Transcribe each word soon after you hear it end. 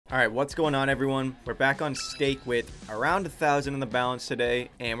Alright, what's going on, everyone? We're back on stake with around 1,000 in the balance today,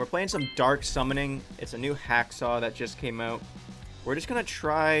 and we're playing some Dark Summoning. It's a new Hacksaw that just came out. We're just gonna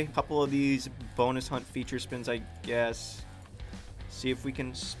try a couple of these bonus hunt feature spins, I guess. See if we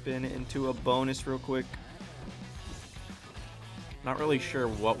can spin into a bonus real quick. Not really sure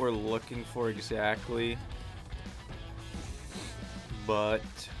what we're looking for exactly, but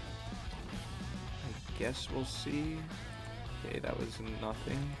I guess we'll see. Okay, that was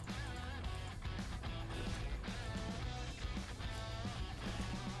nothing.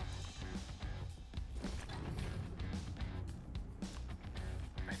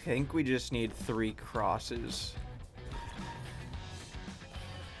 I think we just need 3 crosses.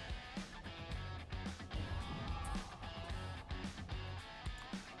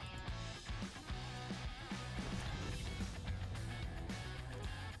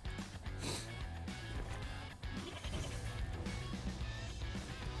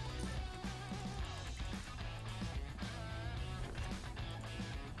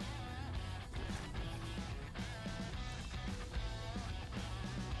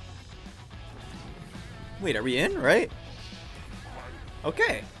 Wait, are we in, right?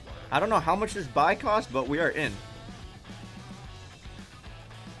 Okay. I don't know how much this buy cost, but we are in.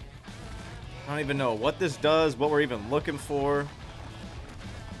 I don't even know what this does, what we're even looking for.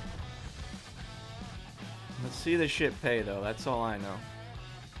 Let's see this shit pay, though. That's all I know.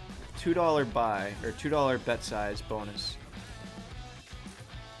 $2 buy, or $2 bet size bonus.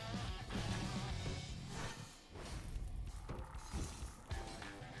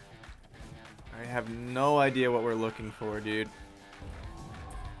 I have no idea what we're looking for, dude.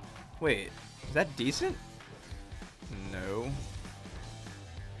 Wait, is that decent? No.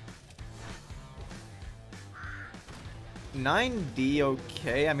 9D,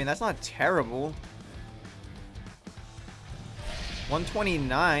 okay. I mean, that's not terrible.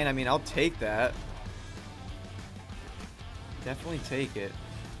 129, I mean, I'll take that. Definitely take it.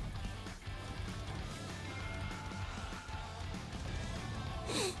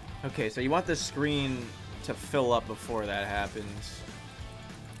 Okay, so you want the screen to fill up before that happens.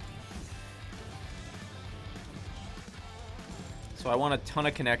 So I want a ton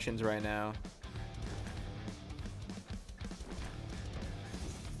of connections right now.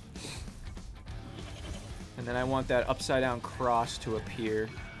 And then I want that upside down cross to appear.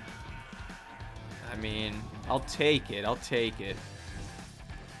 I mean, I'll take it. I'll take it.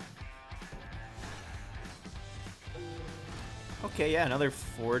 Okay, yeah, another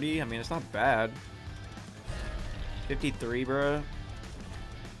 40. I mean, it's not bad. 53, bro.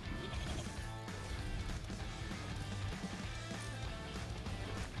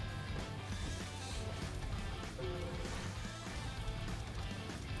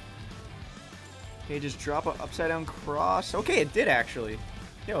 Okay, just drop an upside down cross. Okay, it did actually.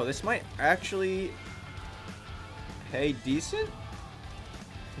 Yo, this might actually pay decent.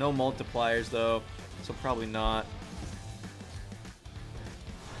 No multipliers though, so probably not.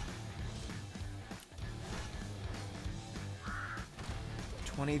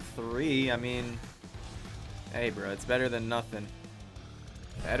 $23, I mean, hey bro, it's better than nothing.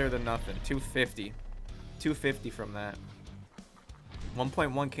 Better than nothing. 250. 250 from that.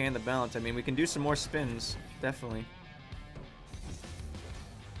 1.1k in the balance. I mean, we can do some more spins, definitely.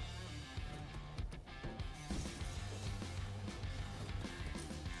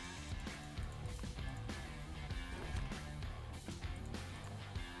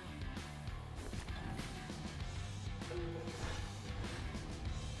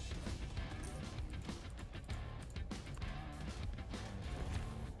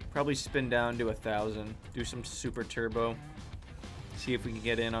 Probably spin down to 1,000. Do some super turbo. See if we can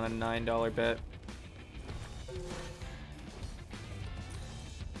get in on a $9 bet.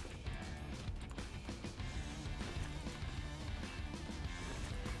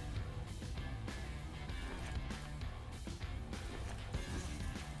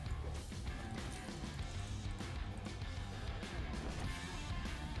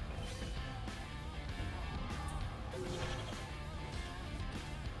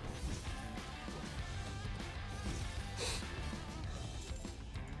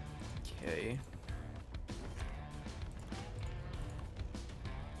 Okay.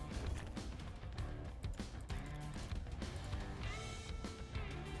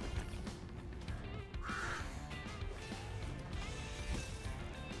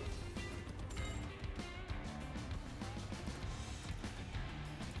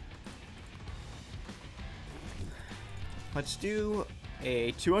 Let's do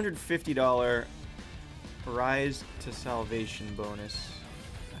a $250 Rise to Salvation bonus.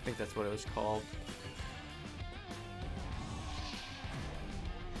 I think that's what it was called.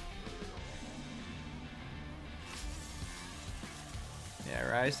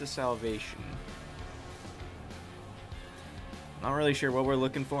 Rise to Salvation. Not really sure what we're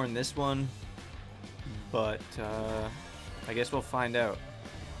looking for in this one, but I guess we'll find out.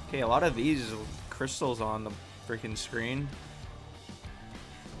 Okay, a lot of these crystals on the freaking screen.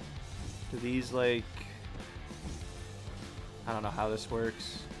 Do these, like... I don't know how this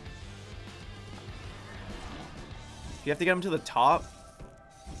works. You have to get them to the top?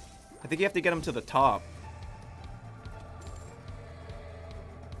 I think you have to get them to the top.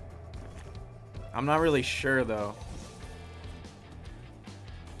 I'm not really sure, though.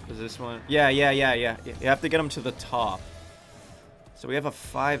 Is this one? Yeah. You have to get them to the top. So we have a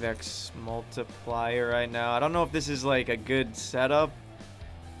 5x multiplier right now. I don't know if this is, like, a good setup.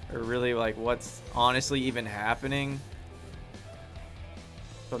 Or really, like, what's honestly even happening.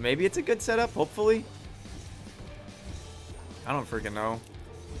 But maybe it's a good setup, hopefully. I don't freaking know.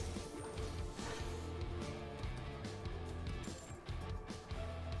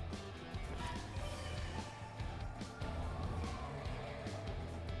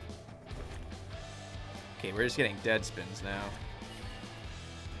 Okay, we're just getting dead spins now.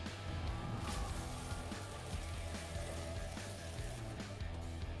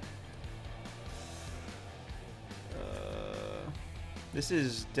 This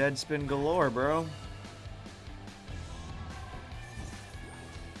is dead spin galore, bro.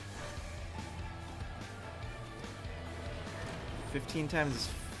 $15 times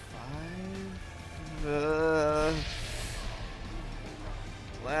 5.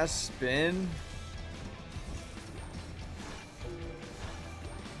 Last spin.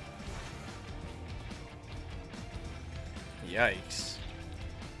 Yikes.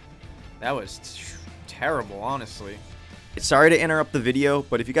 That was terrible, honestly. Sorry to interrupt the video,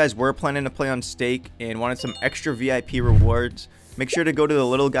 but if you guys were planning to play on Stake and wanted some extra VIP rewards, make sure to go to the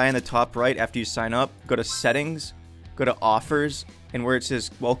little guy in the top right after you sign up. Go to Settings, go to Offers, and where it says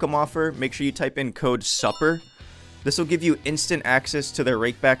Welcome Offer, make sure you type in code SUPPER. This will give you instant access to their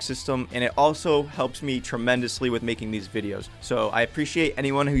rakeback system, and it also helps me tremendously with making these videos. So I appreciate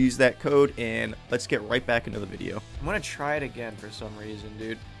anyone who used that code, and let's get right back into the video. I'm gonna try it again for some reason,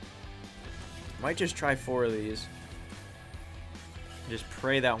 dude. Might just try 4 of these. Just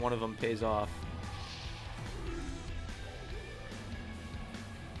pray that one of them pays off.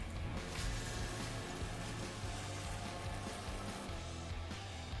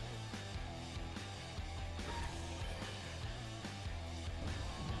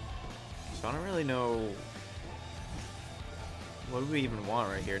 So I don't really know. What do we even want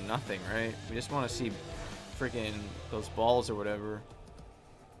right here? Nothing, right? We just want to see freaking those balls or whatever.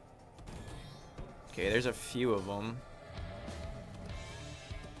 Okay, there's a few of them.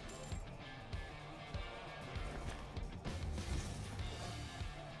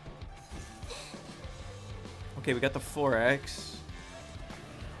 Okay, we got the 4x.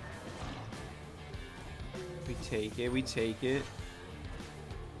 We take it, we take it.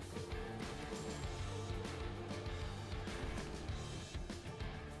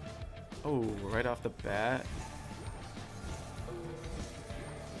 Oh, right off the bat.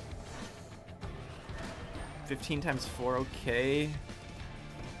 $15 times 4, okay. I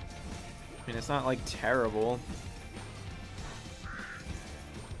mean, it's not like terrible.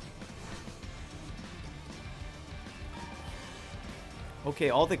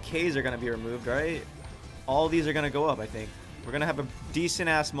 Okay, all the K's are going to be removed, right? All these are going to go up, I think. We're going to have a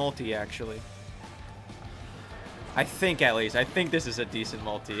decent-ass multi, actually. I think, at least. I think this is a decent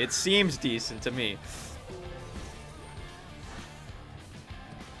multi. It seems decent to me.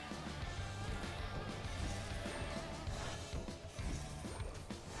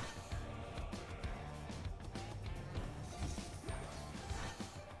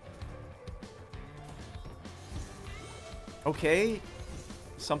 Okay.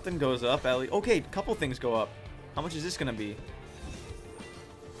 Something goes up, at least. Okay, a couple things go up. How much is this gonna be?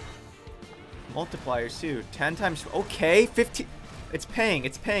 Multipliers too. 10 times. Okay, 15. It's paying.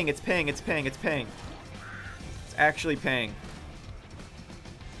 It's paying. It's paying. It's paying. It's paying. It's actually paying.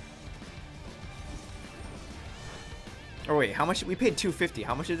 Oh wait, how much? We paid $250.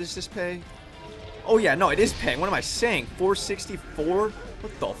 How much did this just pay? Oh yeah, no, it is paying. What am I saying? $464?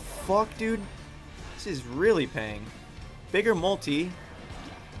 What the fuck, dude? This is really paying. Bigger multi.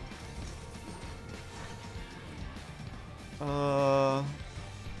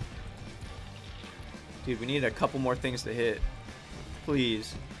 Dude, we need a couple more things to hit.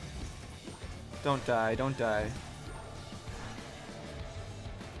 Please. Don't die, don't die.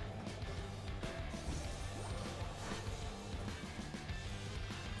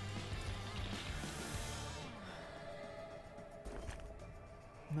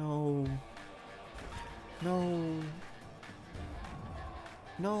 No. No.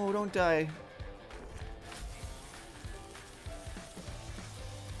 No, don't die.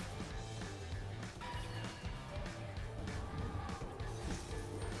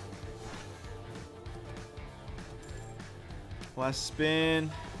 Last spin.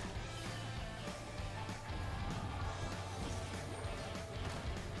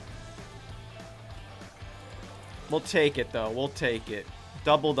 We'll take it, though. We'll take it.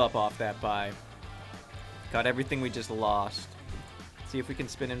 Doubled up off that buy. Got everything we just lost. See if we can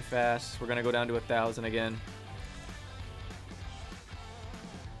spin in fast. We're going to go down to 1,000 again.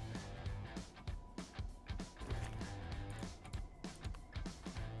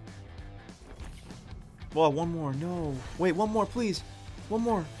 Whoa, one more. No. Wait, one more, please. One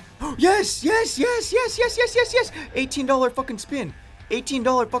more. Yes, yes, yes, yes, yes, yes, yes, yes. $18 fucking spin.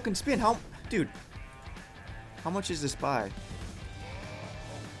 $18 fucking spin. How, dude. How much is this buy?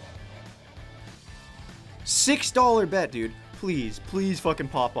 $6 bet, dude. Please, please fucking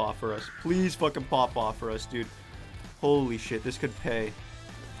pop off for us. Please fucking pop off for us, dude. Holy shit, this could pay.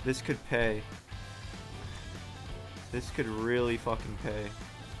 This could pay. This could really fucking pay.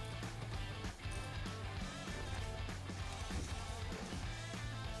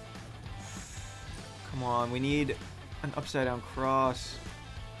 Come on, we need an upside down cross.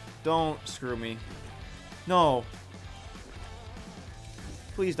 Don't screw me. No.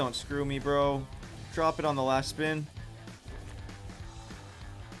 Please don't screw me, bro. Drop it on the last spin.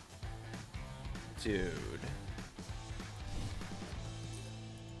 Dude.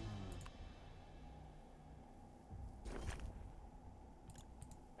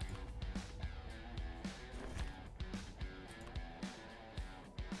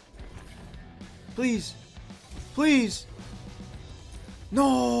 Please. Please.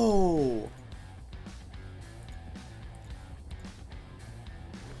 No.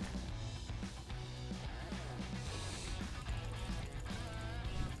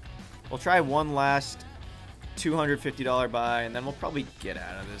 We'll try one last $250 buy, and then we'll probably get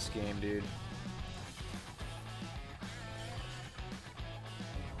out of this game, dude.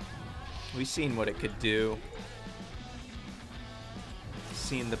 We've seen what it could do.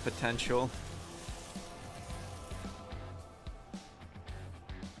 Seen the potential.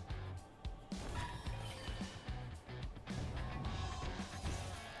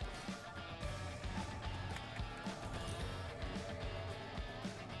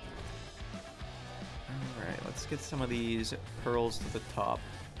 Let's get some of these pearls to the top,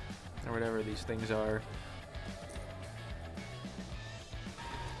 or whatever these things are.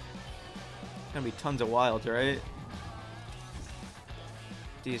 Gonna be tons of wilds, right?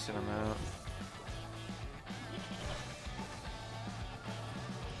 Decent amount.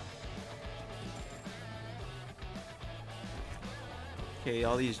 Okay,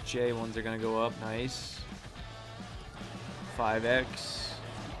 all these J ones are gonna go up. Nice. 5x.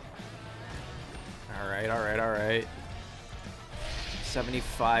 Alright, alright, alright.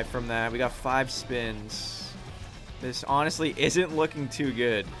 75 from that. We got 5 spins. This honestly isn't looking too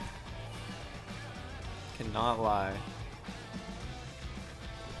good. Cannot lie.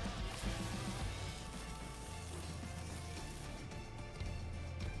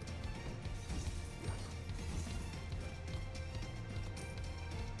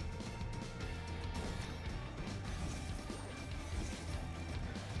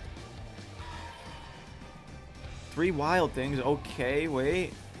 Three wild things. Okay,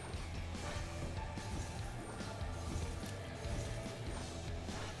 wait.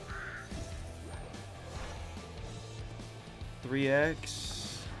 Three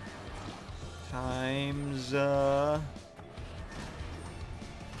X times okay,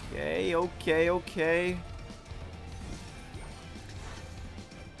 okay, okay.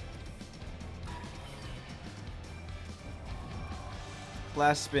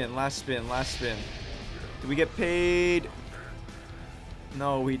 Last spin, last spin, last spin. Do we get paid?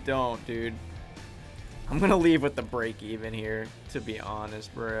 No, we don't, dude. I'm gonna leave with the break even here, to be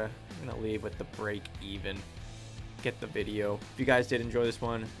honest, bruh. I'm gonna leave with the break even. Get the video. If you guys did enjoy this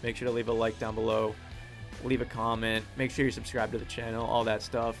one, make sure to leave a like down below. Leave a comment. Make sure you subscribe to the channel. All that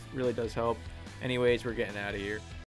stuff really does help. Anyways, we're getting out of here.